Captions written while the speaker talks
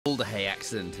A hay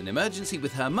accident, an emergency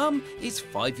with her mum is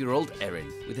 5-year-old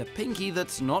Erin with a pinky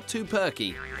that's not too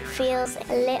perky. It feels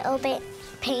a little bit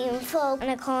painful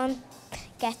and I can't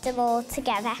get them all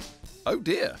together. Oh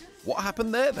dear, what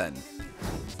happened there then?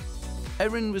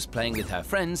 Erin was playing with her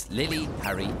friends Lily,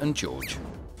 Harry and George.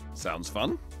 Sounds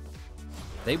fun.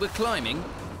 They were climbing.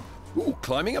 Ooh,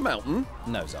 climbing a mountain.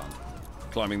 No, Xand.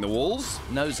 Climbing the walls.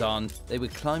 No, Xand. They were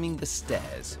climbing the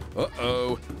stairs.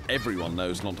 Uh-oh, everyone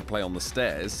knows not to play on the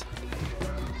stairs.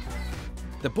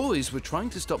 The boys were trying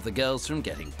to stop the girls from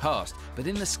getting past, but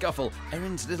in the scuffle,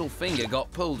 Erin's little finger got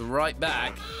pulled right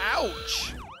back.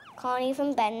 Ouch! Can't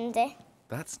even bend it.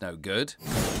 That's no good.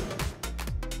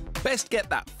 Best get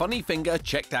that funny finger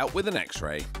checked out with an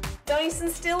X-ray. Nice and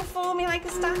still for me like a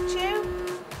statue.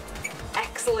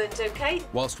 Excellent, OK.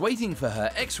 Whilst waiting for her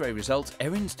X-ray results,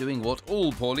 Erin's doing what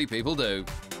all poorly people do.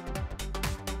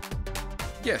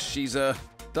 Yes, she's,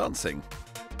 dancing.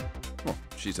 Well,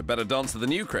 she's a better dancer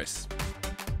than you, Chris.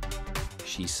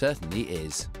 She certainly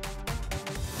is.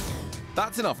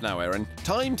 That's enough now, Erin.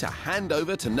 Time to hand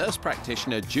over to nurse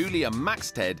practitioner Julia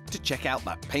Maxted to check out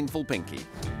that painful pinky.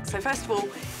 So first of all,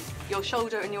 your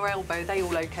shoulder and your elbow, they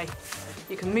all OK?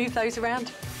 You can move those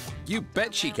around? You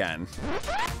bet she can.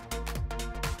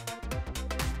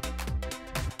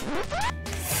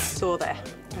 Sore there.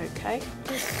 OK.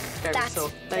 Very sore.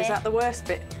 Is that the worst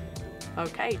bit?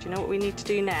 OK, do you know what we need to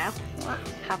do now? What?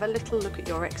 Have a little look at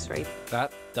your X-ray.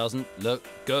 That doesn't look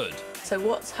good. So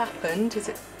what's happened is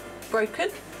it's broken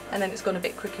and then it's gone a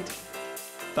bit crooked.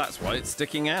 That's why it's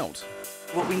sticking out.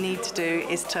 What we need to do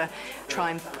is to try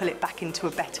and pull it back into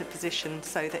a better position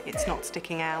so that it's not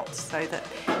sticking out, so that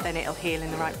then it'll heal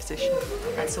in the right position.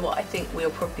 And so what I think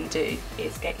we'll probably do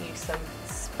is get you some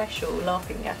special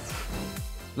laughing gas.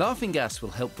 Laughing gas will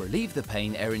help relieve the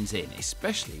pain Erin's in,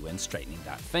 especially when straightening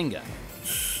that finger.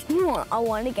 I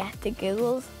want to get the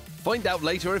giggles. Find out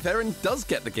later if Erin does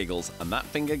get the giggles and that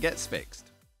finger gets fixed.